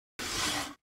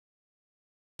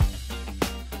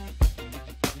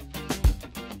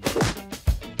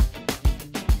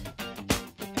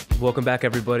Welcome back,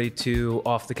 everybody, to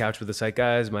Off the Couch with the Psych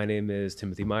Guys. My name is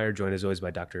Timothy Meyer, joined as always by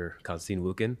Dr. Konstantin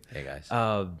Lukin. Hey, guys.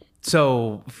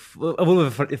 So a little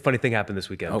bit of a funny thing happened this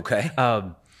weekend. Okay.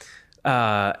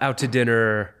 Out to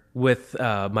dinner with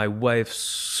my wife's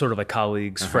sort of like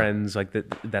colleagues, friends, like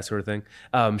that sort of thing.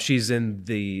 She's in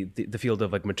the field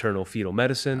of like maternal fetal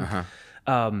medicine.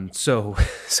 So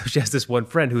she has this one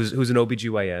friend who's an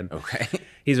OBGYN. Okay.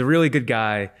 He's a really good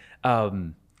guy.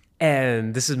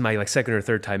 And this is my like second or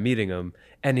third time meeting him.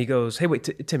 And he goes, "Hey,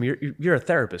 wait, Tim, you're a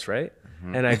therapist, right?"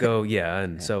 And I go, "Yeah."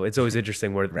 And so it's always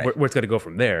interesting where it's going to go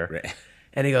from there. Right.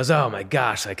 And he goes, "Oh my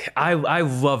gosh, like I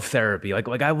love therapy.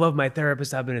 Like I love my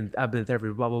therapist. I've been in therapy,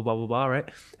 blah blah blah blah blah, right?"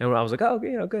 And I was like, "Oh,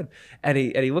 good." And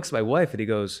he looks at my wife and he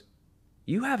goes,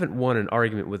 "You haven't won an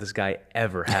argument with this guy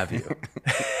ever, have you?"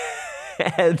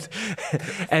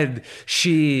 and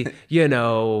she,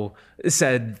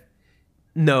 said,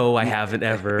 "No, I haven't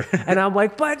ever." And I'm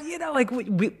like, "But like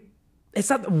we it's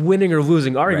not winning or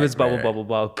losing arguments, blah blah blah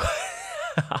blah blah."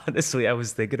 Honestly, I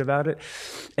was thinking about it,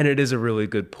 and it is a really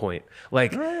good point.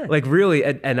 Like really,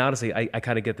 and honestly, I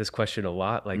kind of get this question a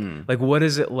lot. Like what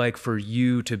is it like for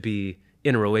you to be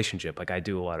in a relationship? Like I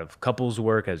do a lot of couples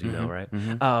work, as you know, right?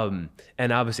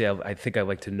 And obviously I think I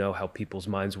like to know how people's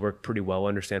minds work pretty well,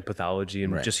 understand pathology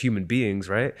and just human beings,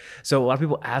 right? So a lot of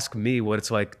people ask me what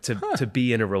it's like to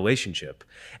be in a relationship.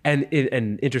 And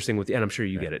interesting and I'm sure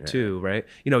you get it too, right?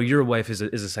 Your wife is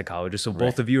a psychologist, so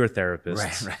both of you are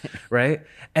therapists, right?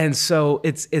 And so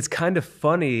it's kind of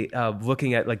funny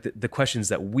looking at like the questions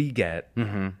that we get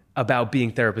about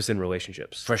being therapists in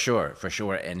relationships. For sure.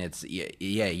 And it's,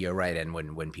 yeah, you're right. And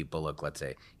when people look, let's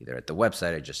say, either at the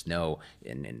website or just know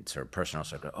in sort of personal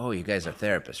circle, "Oh, you guys are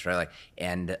therapists," right? Like,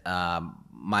 and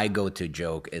my go-to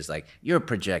joke is like, you're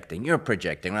projecting,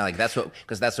 right? Like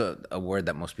because that's a word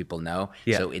that most people know.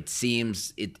 Yeah. So it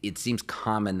seems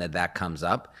common that comes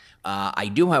up. I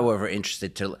do, however,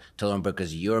 interested to learn,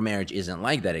 because your marriage isn't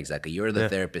like that exactly. You're the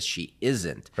therapist, she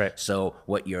isn't. Right. So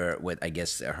what I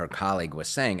guess her colleague was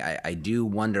saying, I do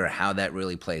wonder how that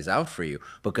really plays out for you,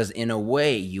 because in a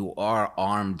way you are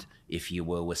armed, if you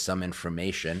will, with some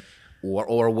information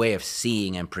or a way of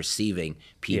seeing and perceiving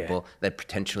people that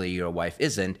potentially your wife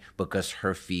isn't, because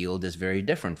her field is very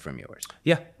different from yours.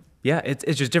 Yeah,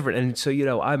 it's just different. And so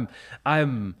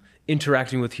I'm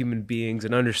interacting with human beings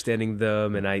and understanding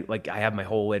them, and I have my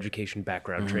whole education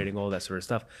background, training, all that sort of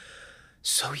stuff.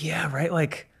 So yeah, right,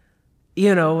 like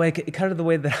like kind of the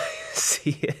way that I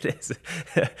see it is,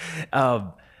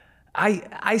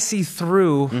 I see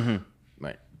through,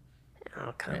 Right.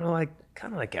 kind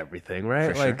of like everything, right?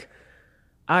 For sure. Like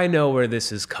I know where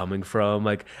this is coming from.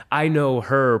 Like I know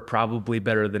her probably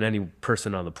better than any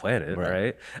person on the planet,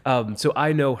 right? So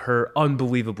I know her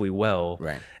unbelievably well,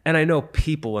 Right. And I know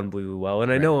people unbelievably well,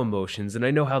 and I know emotions, and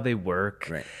I know how they work,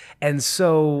 Right. And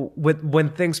so when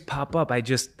things pop up, I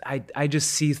just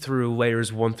see through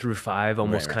layers 1 through 5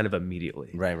 almost kind of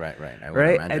immediately, Right. I would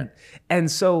imagine. And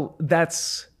so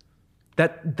that's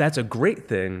a great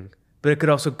thing. But it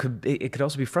could also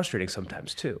be frustrating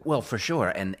sometimes too. Well, for sure.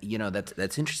 And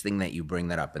that's interesting that you bring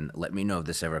that up, and let me know if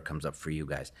this ever comes up for you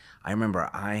guys. I remember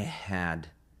I had,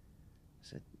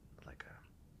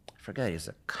 I forget, it's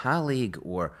a colleague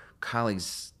or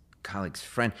colleague's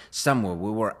friend somewhere.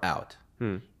 We were out,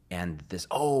 and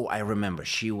I remember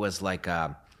she was like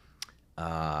a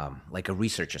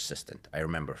research assistant. I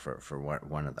remember for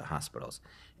one of the hospitals,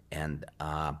 and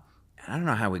I don't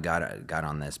know how we got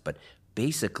on this, but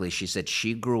basically, she said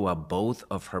she grew up, both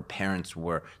of her parents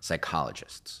were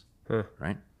psychologists,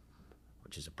 right?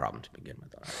 Which is a problem to begin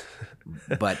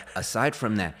with. But aside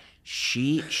from that,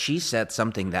 she said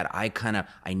something that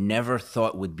I never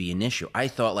thought would be an issue. I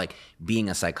thought like being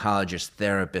a psychologist,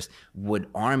 therapist would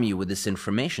arm you with this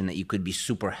information that you could be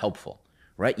super helpful.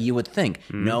 Right? You would think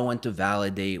know when to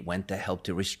validate, when to help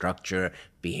to restructure,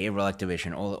 behavioral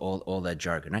activation, all that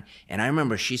jargon, right? And I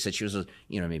remember she said, she was,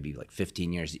 maybe like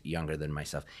 15 years younger than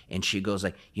myself. And she goes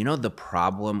like, the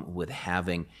problem with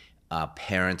having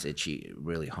parents, and she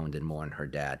really honed in more on her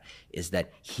dad, is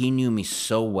that he knew me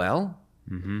so well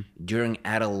during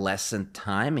adolescent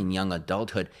time and young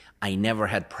adulthood, I never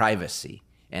had privacy.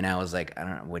 And I was like, I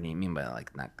don't know, what do you mean by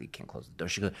like, not, you can't close the door?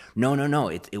 She goes, no,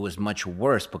 it was much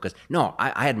worse, because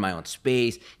I had my own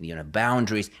space,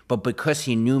 boundaries, but because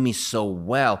he knew me so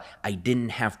well, I didn't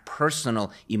have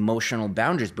personal emotional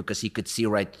boundaries, because he could see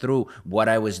right through what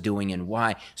I was doing and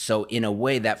why. So in a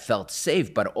way that felt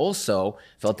safe, but also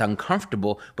felt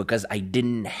uncomfortable, because I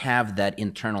didn't have that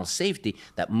internal safety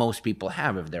that most people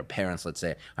have if their parents, let's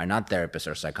say, are not therapists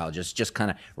or psychologists.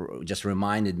 Just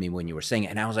reminded me when you were saying it.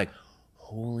 And I was like,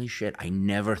 holy shit, I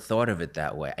never thought of it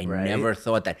that way. I Right. never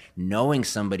thought that knowing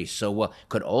somebody so well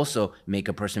could also make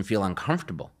a person feel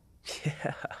uncomfortable.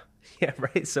 Yeah. Yeah,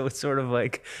 right. So it's sort of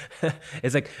like,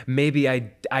 it's like maybe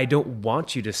I don't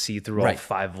want you to see through all Right.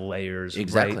 5 layers,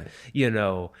 Exactly. right? You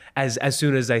know, as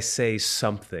soon as I say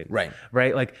something, Right.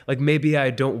 Right. Like maybe I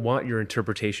don't want your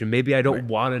interpretation. Maybe I don't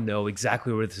want to know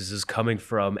exactly where this is coming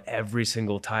from every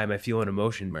single time I feel an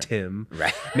emotion, Tim.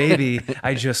 Right. Maybe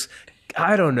I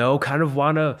don't know, kind of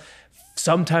want to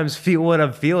sometimes feel what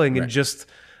I'm feeling and just,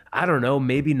 I don't know,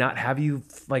 maybe not have you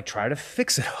like try to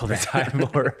fix it all the time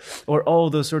or all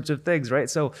those sorts of things, right?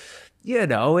 So, you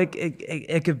know,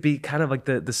 it could be kind of like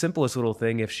the simplest little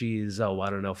thing if she's, I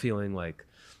don't know, feeling like,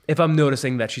 if I'm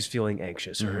noticing that she's feeling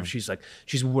anxious or if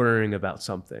she's worrying about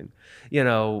something, you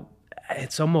know,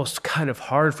 it's almost kind of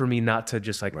hard for me not to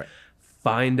just like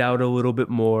find out a little bit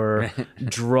more,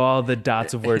 draw the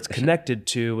dots of where it's connected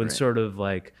to and sort of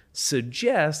like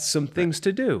suggest some things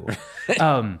to do.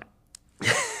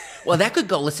 Well, that could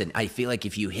go, listen, I feel like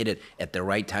if you hit it at the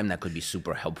right time, that could be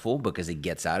super helpful because it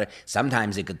gets out of it.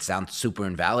 Sometimes it could sound super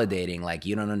invalidating, like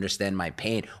you don't understand my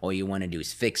pain. All you want to do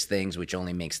is fix things, which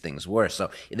only makes things worse.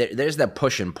 So there's that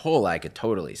push and pull I could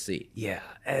totally see. Yeah.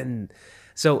 And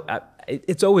so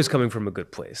it's always coming from a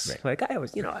good place. Right. Like I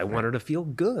always, you know, I want her to feel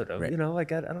good. You know,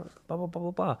 like I don't, blah, blah,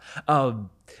 blah, blah, blah.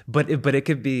 But it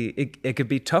could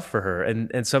be tough for her.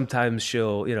 And sometimes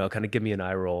she'll, you know, kind of give me an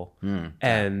eye roll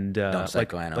and Don't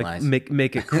psychoanalyze. like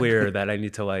make it clear that I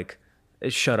need to like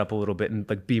shut up a little bit and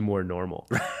like be more normal.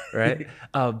 Right.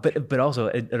 But also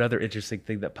another interesting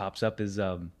thing that pops up is,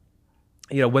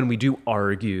 you know, when we do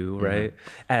argue, right?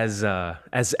 As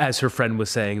her friend was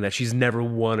saying that she's never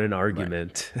won an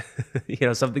argument. You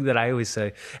know, something that I always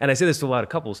say, and I say this to a lot of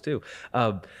couples too.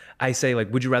 I say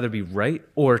like, would you rather be right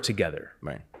or together?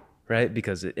 Right?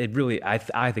 Because it really, I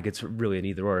think it's really an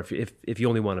either or. If you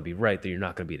only want to be right, then you're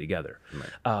not going to be together.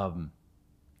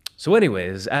 So,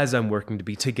 anyways, as I'm working to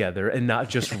be together and not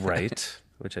just right,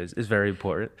 which is very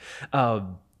important.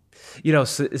 You know,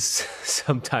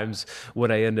 sometimes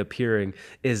what I end up hearing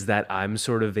is that I'm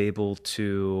sort of able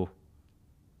to,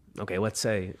 okay, let's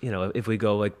say, you know, if we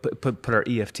go like put our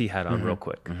EFT hat on real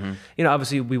quick, you know,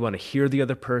 obviously we want to hear the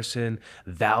other person,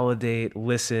 validate,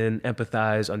 listen,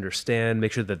 empathize, understand,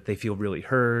 make sure that they feel really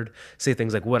heard, say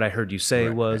things like what I heard you say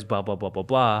was blah, blah, blah, blah,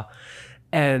 blah.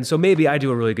 And so maybe I do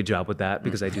a really good job with that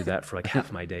because I do that for like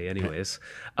half my day anyways.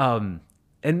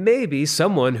 And maybe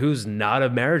someone who's not a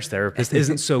marriage therapist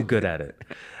isn't so good at it.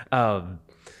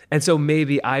 And so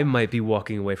maybe I might be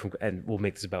walking away from, and we'll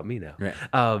make this about me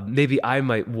now. Maybe I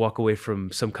might walk away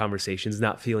from some conversations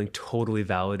not feeling totally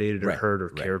validated or heard or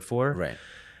cared for,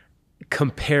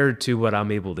 compared to what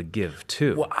I'm able to give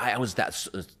too. Well, that's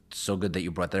so good that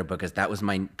you brought that up because that was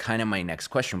my next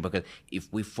question. Because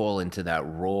if we fall into that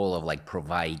role of like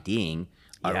providing,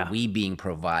 are we being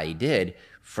provided?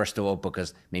 First of all,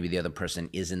 because maybe the other person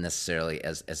isn't necessarily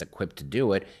as equipped to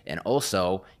do it. And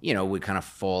also, you know, we kind of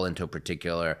fall into a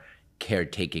particular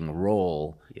caretaking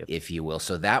role, if you will.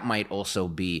 So that might also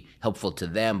be helpful to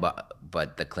them,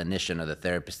 but the clinician or the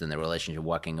therapist in the relationship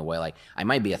walking away, like, I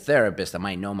might be a therapist, I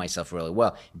might know myself really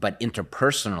well, but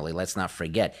interpersonally, let's not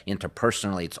forget,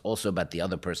 interpersonally, it's also about the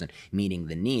other person meeting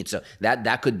the needs. So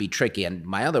that could be tricky. And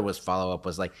my other follow-up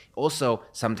was like, also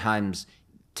sometimes,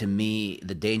 to me,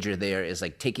 the danger there is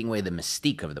like taking away the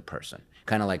mystique of the person,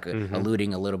 kind of like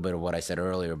alluding a little bit of what I said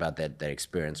earlier about that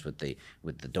experience with the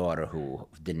daughter who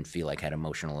didn't feel like had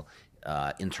emotional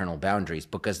internal boundaries.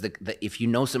 Because if you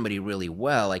know somebody really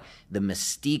well, like the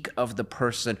mystique of the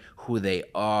person, who they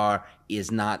are, is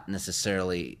not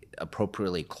necessarily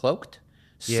appropriately cloaked.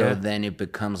 So then it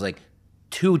becomes like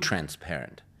too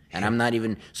transparent. And I'm not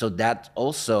even, so that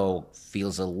also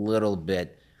feels a little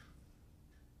bit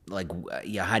like,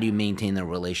 how do you maintain the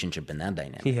relationship in that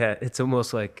dynamic? Yeah, it's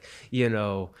almost like, you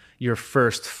know, your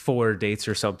first 4 dates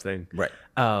or something. Right.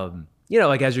 You know,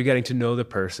 like as you're getting to know the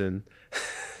person,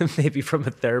 maybe from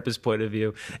a therapist point of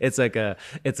view, it's like a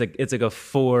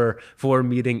 4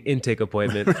 meeting intake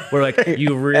appointment where like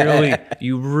you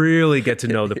really get to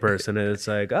know the person, and it's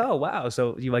like, oh wow,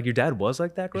 so you like your dad was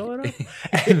like that growing up,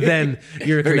 and then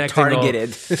you're very connecting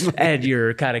targeted, and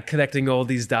you're kind of connecting all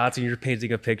these dots, and you're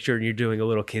painting a picture, and you're doing a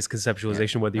little case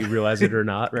conceptualization, whether you realize it or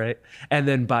not, right? And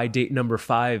then by date number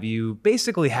 5, you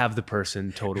basically have the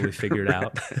person totally figured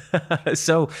out.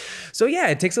 So yeah,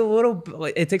 it takes away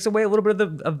a little bit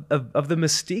of the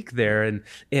mystique there, and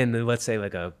in let's say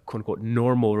like a quote unquote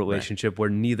normal relationship where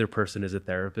neither person is a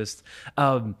therapist,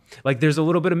 like there's a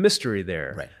little bit of mystery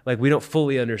there. Like we don't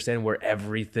fully understand where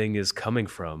everything is coming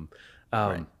from.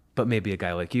 but maybe a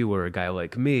guy like you or a guy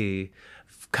like me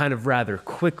kind of rather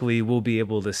quickly will be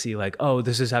able to see like, oh,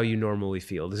 this is how you normally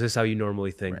feel. This is how you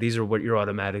normally think. These are what your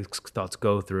automatic thoughts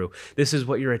go through. This is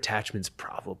what your attachment's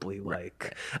probably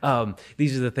like.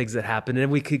 These are the things that happen.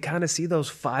 And we could kind of see those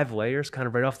 5 layers kind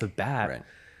of right off the bat. Right.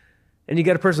 And you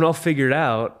get a person all figured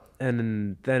out.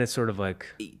 And then it's sort of like...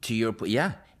 To your point,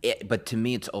 yeah. But to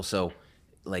me, it's also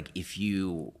like if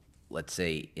you, let's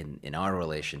say in our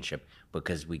relationship,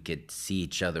 because we could see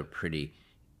each other pretty...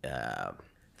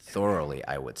 thoroughly,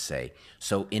 I would say.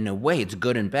 So in a way, it's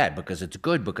good and bad, because it's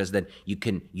good because then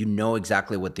you know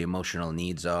exactly what the emotional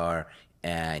needs are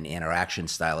and interaction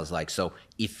style is like. So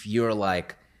if you're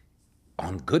like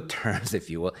on good terms, if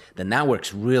you will, then that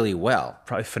works really well.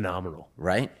 Probably phenomenal.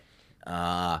 Right?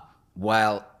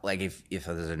 While like if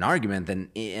there's an argument, then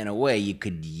in a way you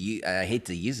could I hate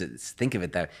to use it, think of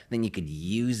it that then you could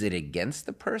use it against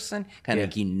the person, kind of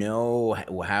like you know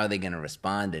how they're going to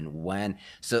respond and when.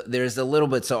 So there's a little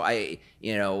bit. So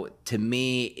to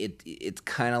me it's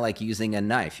kind of like using a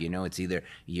knife. It's either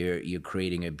you're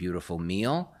creating a beautiful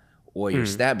meal or you're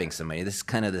stabbing somebody. This is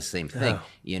kind of the same thing.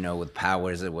 With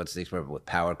power, what's the expression? With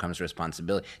power comes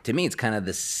responsibility. To me, it's kind of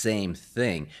the same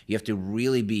thing. You have to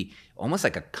really be almost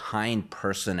like a kind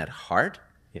person at heart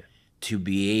to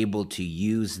be able to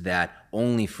use that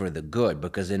only for the good.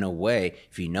 Because in a way,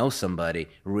 if you know somebody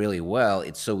really well,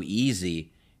 it's so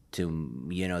easy to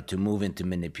move into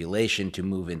manipulation, to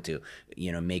move into,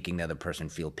 making the other person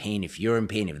feel pain. If you're in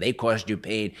pain, if they caused you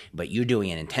pain, but you're doing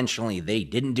it intentionally, they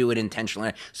didn't do it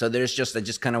intentionally. So I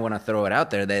just kind of want to throw it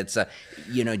out there that it's,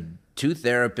 two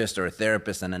therapists or a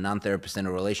therapist and a non-therapist in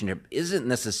a relationship isn't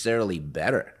necessarily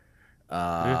better.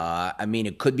 I mean,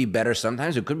 it could be better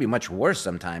sometimes. It could be much worse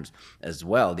sometimes as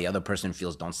well. The other person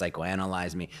feels, don't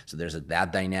psychoanalyze me. So there's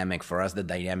that dynamic. For us, the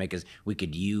dynamic is we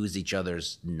could use each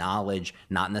other's knowledge,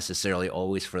 not necessarily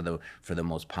always for the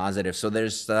most positive. So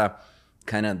there's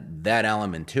kind of that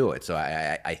element to it. So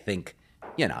I think,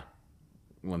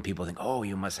 when people think, oh,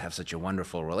 you must have such a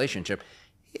wonderful relationship.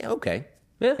 Yeah, okay.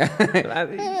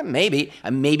 Yeah, maybe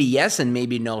yes, and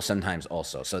maybe no sometimes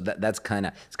also. So that's kind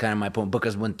of my point.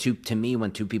 Because when two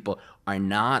people are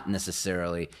not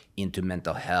necessarily into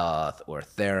mental health or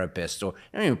therapists, or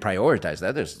I don't even prioritize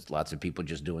that. There's lots of people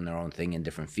just doing their own thing in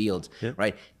different fields,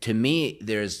 right? To me,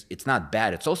 it's not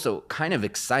bad. It's also kind of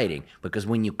exciting because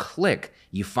when you click,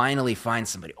 you finally find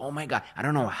somebody. Oh my God, I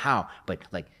don't know how, but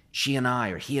like she and I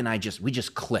or he and I we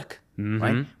just click.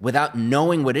 Right? Without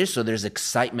knowing what it is. So there's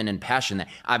excitement and passion that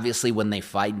obviously when they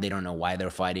fight, they don't know why they're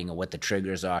fighting or what the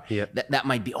triggers are. That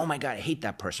might be, oh my God, I hate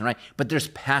that person, right? But there's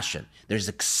passion, there's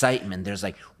excitement. There's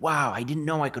like, wow, I didn't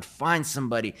know I could find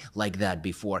somebody like that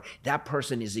before. That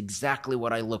person is exactly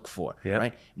what I look for,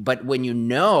 right? But when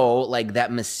like that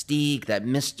mystique, that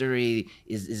mystery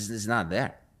is not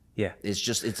there. Yeah.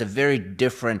 It's a very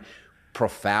different,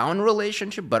 profound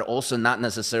relationship, but also not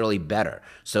necessarily better.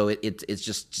 So it's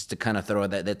just to kind of throw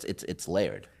that it's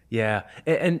layered. Yeah,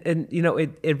 and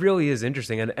it really is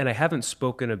interesting, and I haven't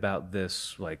spoken about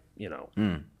this but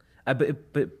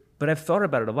I've thought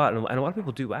about it a lot, and a lot of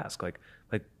people do ask like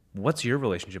what's your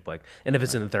relationship like? And if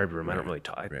it's in the therapy room, I don't really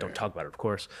talk. I don't talk about it, of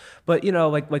course. But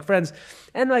like friends,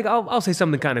 and like I'll say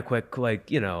something kind of quick, like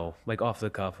like off the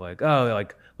cuff, like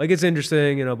like it's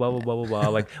interesting, blah blah blah blah blah,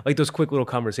 like those quick little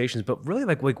conversations. But really,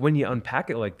 like when you unpack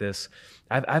it like this,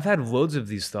 I've had loads of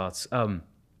these thoughts.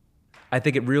 I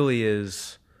think it really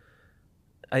is.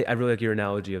 I really like your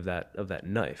analogy of that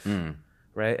knife,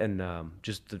 right? And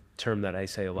just the term that I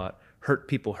say a lot. Hurt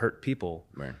people.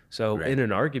 Right. So in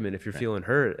an argument, if you're feeling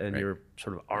hurt and you're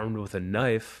sort of armed with a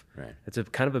knife, it's a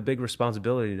kind of a big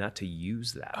responsibility not to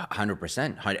use that.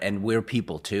 100%. And we're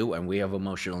people too, and we have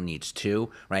emotional needs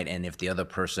too, right? And if the other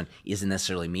person isn't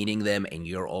necessarily meeting them and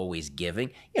you're always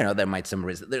giving, there might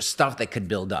there's stuff that could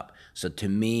build up. So to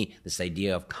me, this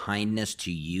idea of kindness,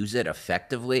 to use it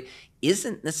effectively,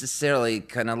 isn't necessarily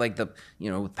kind of like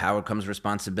with power comes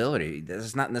responsibility. This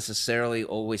is not necessarily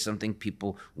always something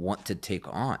people want to take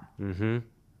on.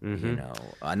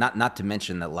 Not to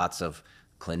mention that lots of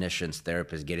clinicians,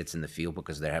 therapists get it in the field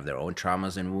because they have their own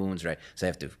traumas and wounds, right? So they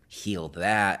have to heal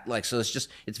that. So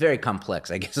it's very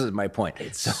complex, I guess is my point.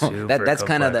 That's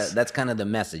kind of the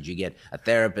message. You get a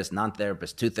therapist,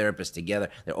 non-therapist, two therapists together.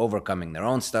 They're overcoming their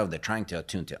own stuff. They're trying to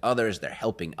attune to others. They're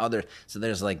helping others. So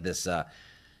there's like this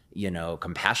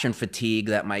compassion fatigue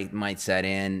that might set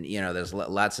in. There's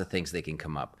lots of things that can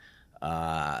come up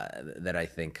that I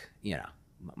think,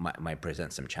 might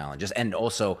present some challenges. And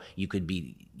also you could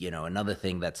be, another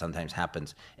thing that sometimes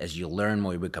happens as you learn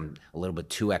more, you become a little bit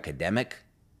too academic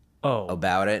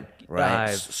about it.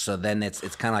 right? So then it's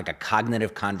kind of like a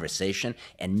cognitive conversation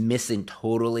and missing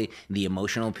totally the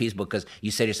emotional piece, because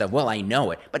you say to yourself, well, I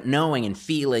know it, but knowing and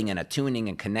feeling and attuning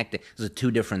and connecting, those are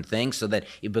two different things, so that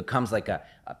it becomes like a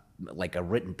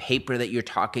written paper that you're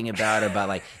talking about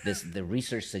like this, the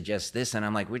research suggests this, and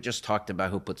I'm like, we just talked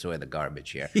about who puts away the garbage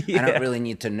here. I don't really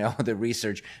need to know the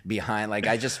research behind, like,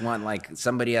 I just want, like,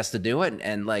 somebody has to do it,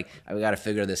 and like, we got to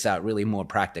figure this out really more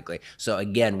practically. So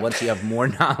again, once you have more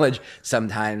knowledge,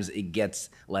 sometimes it gets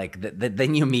like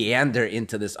then you meander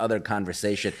into this other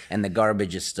conversation, and the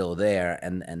garbage is still there,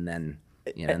 and then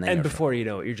and before you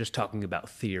know it, you're just talking about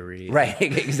theory. Right,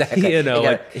 exactly.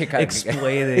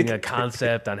 Explaining a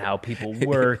concept on how people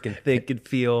work and think and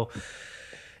feel.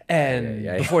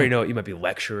 And before you know it, you might be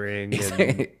lecturing,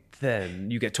 and then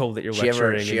you get told that you're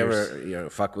lecturing. She ever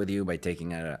fuck with you by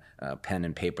taking a pen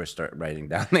and paper, start writing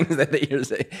down things that you're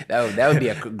saying? That would be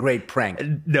a great prank.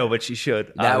 No, but she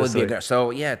should. That honestly would be. So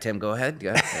yeah, Tim, go ahead.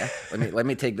 Yeah. Let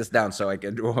me take this down so I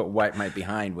can wipe my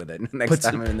behind with it next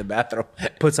time I'm in the bathroom.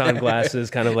 Puts on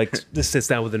glasses, kind of like just sits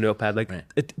down with a notepad, like,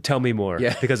 tell me more,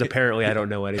 because apparently I don't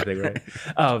know anything. Right?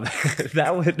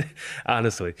 That would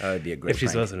honestly. That would be a great. If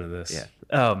she's prank. Listening to this.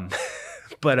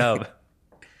 Yeah.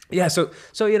 Yeah, so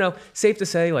safe to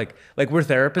say, like we're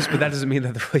therapists, but that doesn't mean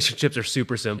that the relationships are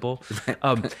super simple.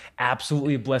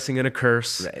 Absolutely a blessing and a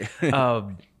curse.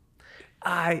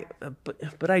 Right.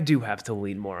 But I do have to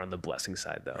lean more on the blessing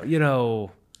side,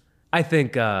 though. I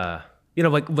think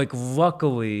like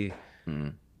luckily,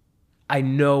 I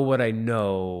know what I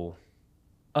know,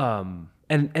 and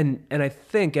I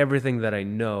think everything that I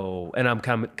know, and I'm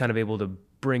kind of able to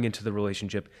bring into the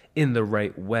relationship in the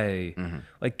right way,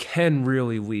 like, can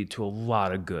really lead to a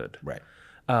lot of good. Right.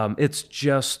 It's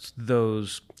just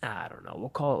those, I don't know, we'll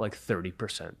call it like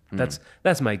 30%.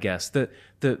 That's my guess. The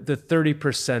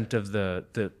 30% of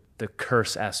the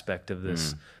curse aspect of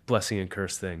this blessing and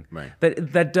curse thing. Right.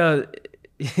 That does,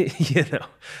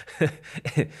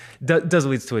 does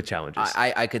leads to challenges.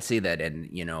 I could see that, and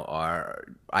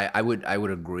I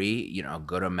would agree. A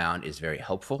good amount is very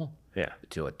helpful. Yeah.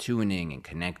 To attuning and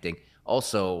connecting.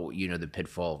 Also, the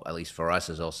pitfall, at least for us,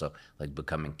 is also like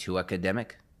becoming too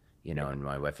academic. And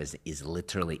my wife is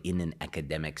literally in an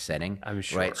academic setting. I'm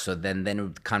sure. Right. So then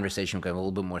the conversation becomes a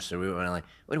little bit more cerebral. And I'm like,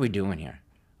 what are we doing here?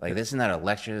 Like, this is not a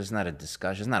lecture. This is not a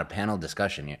discussion. It's not a panel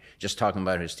discussion here. Just talking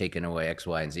about who's taking away X,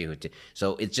 Y, and Z.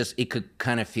 So it could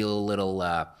kind of feel a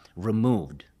little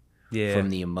removed from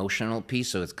the emotional piece.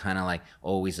 So it's kind of like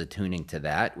always attuning to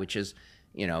that, which is,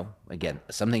 again,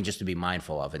 something just to be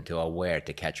mindful of and to aware,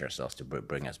 to catch ourselves, to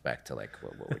bring us back to like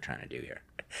what we're trying to do here.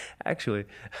 Actually,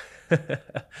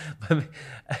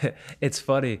 it's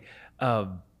funny. I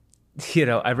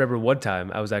remember one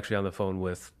time I was actually on the phone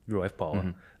with your wife,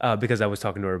 Paula, because I was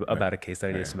talking to her about a case that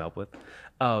I needed some help with.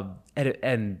 And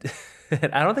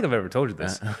I don't think I've ever told you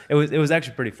this. It was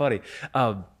actually pretty funny.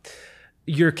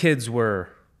 Your kids were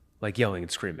like yelling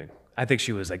and screaming. I think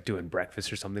she was like doing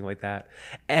breakfast or something like that.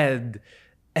 And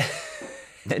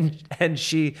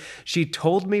she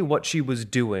told me what she was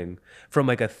doing from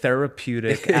like a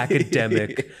therapeutic,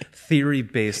 academic,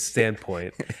 theory-based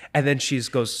standpoint. And then she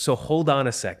goes, so hold on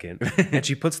a second. And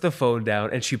she puts the phone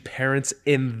down and she parents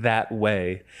in that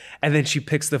way. And then she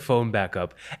picks the phone back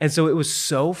up. And so it was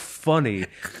so funny,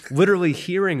 literally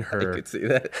hearing her I could see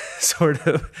that. Sort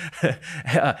of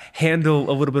handle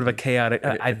a little bit of a chaotic,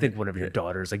 I think one of your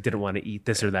daughters like didn't want to eat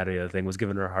this or that or the other thing, was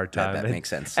giving her a hard time. That makes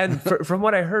sense. And from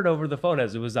what I heard over the phone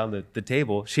as it was on the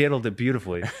table, she handled it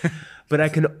beautifully. But I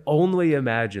can only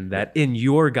imagine that in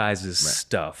your guys'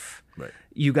 stuff,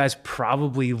 you guys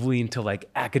probably lean to like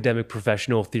academic,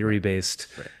 professional, theory-based,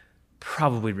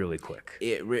 probably really quick.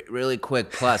 Really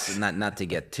quick. Plus, not to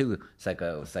get too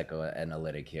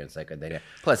psychoanalytic here, psychodynamic.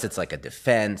 Plus, it's like a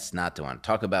defense, not to want to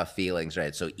talk about feelings, right?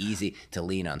 It's so easy to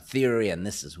lean on theory, and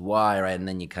this is why, right? And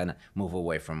then you kind of move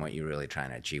away from what you're really trying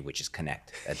to achieve, which is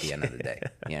connect at the end of the day.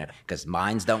 Because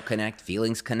minds don't connect,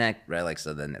 feelings connect, right? Like,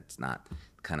 so then it's not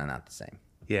the same.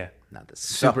 Yeah. Not the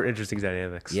same. Super interesting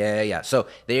dynamics. Yeah. So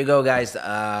there you go, guys.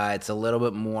 It's a little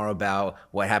bit more about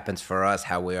what happens for us,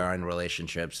 how we are in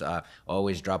relationships.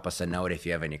 Always drop us a note if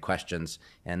you have any questions.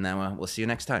 And then we'll see you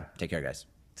next time. Take care, guys.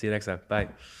 See you next time. Bye.